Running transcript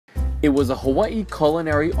It was a Hawaii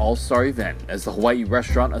Culinary All-Star event as the Hawaii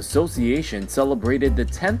Restaurant Association celebrated the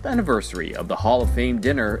 10th anniversary of the Hall of Fame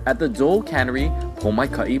dinner at the Dole Cannery,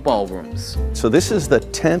 Pomaika Ballrooms. So this is the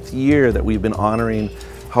 10th year that we've been honoring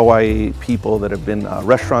Hawaii people that have been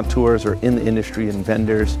restaurateurs or in the industry and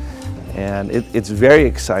vendors. And it's very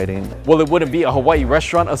exciting. Well, it wouldn't be a Hawaii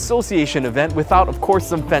Restaurant Association event without, of course,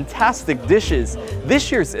 some fantastic dishes.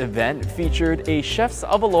 This year's event featured a Chefs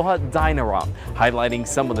of Aloha Dine-Around, highlighting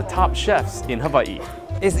some of the top chefs in Hawaii.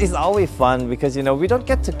 It's always fun because, you know, we don't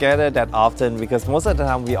get together that often because most of the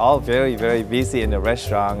time we're all very busy in the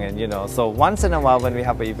restaurant, and, you know, so once in a while when we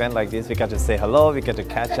have an event like this, we get to say hello, we get to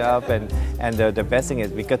catch up, and the best thing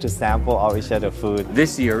is we get to sample all each other's food.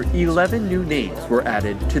 This year, 11 new names were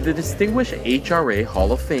added to the distinguished HRA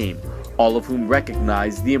Hall of Fame, all of whom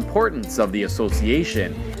recognize the importance of the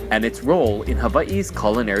association and its role in Hawaii's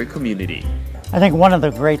culinary community. I think one of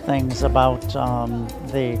the great things about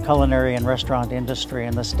the culinary and restaurant industry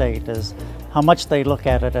in the state is how much they look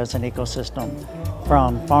at it as an ecosystem,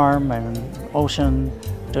 from farm and ocean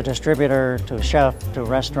to distributor to chef to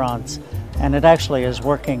restaurants, and it actually is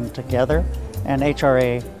working together, and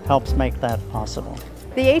HRA helps make that possible.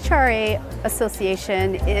 The HRA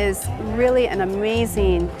Association is really an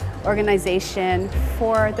amazing organization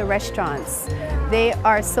for the restaurants. They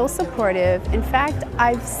are so supportive. In fact,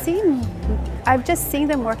 I've just seen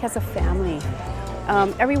them work as a family.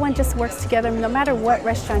 Everyone just works together, no matter what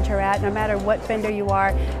restaurant you're at, no matter what vendor you are.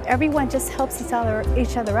 Everyone just helps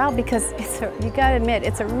each other out because you gotta admit,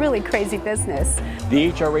 it's a really crazy business.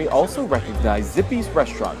 The HRA also recognized Zippy's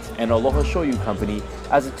Restaurants and Aloha Shoyu Company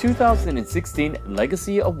as a 2016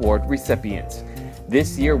 Legacy Award recipients.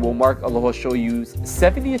 This year will mark Aloha Shoyu's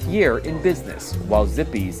 70th year in business, while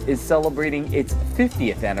Zippy's is celebrating its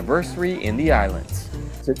 50th anniversary in the islands.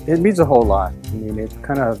 It means a whole lot. I mean, it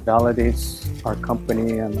kind of validates our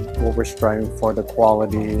company and what we're striving for, the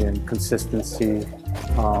quality and consistency.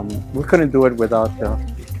 We couldn't do it without the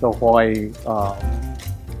Hawaii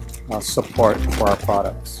support for our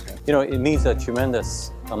products. You know, it means a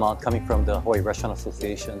tremendous amount coming from the Hawaii Restaurant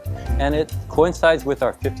Association, and it coincides with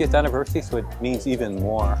our 50th anniversary, so it means even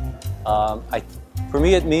more. For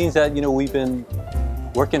me, it means that, you know, we've been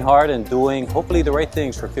working hard and doing hopefully the right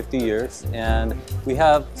things for 50 years, and we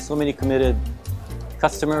have so many committed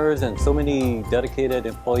customers and so many dedicated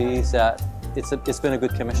employees that it's been a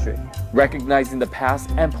good chemistry. Recognizing the past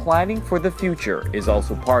and planning for the future is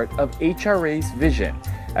also part of HRA's vision,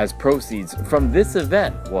 as proceeds from this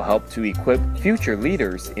event will help to equip future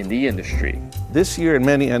leaders in the industry. This year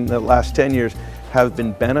and the last 10 years have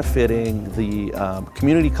been benefiting the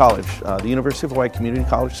community college, the University of Hawaii Community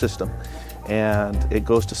College system, and it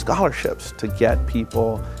goes to scholarships to get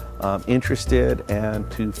people interested and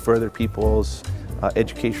to further people's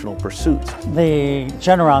educational pursuits. The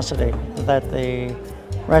generosity that the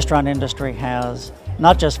restaurant industry has,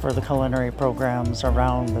 not just for the culinary programs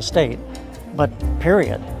around the state, but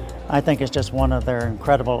period, I think is just one of their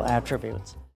incredible attributes.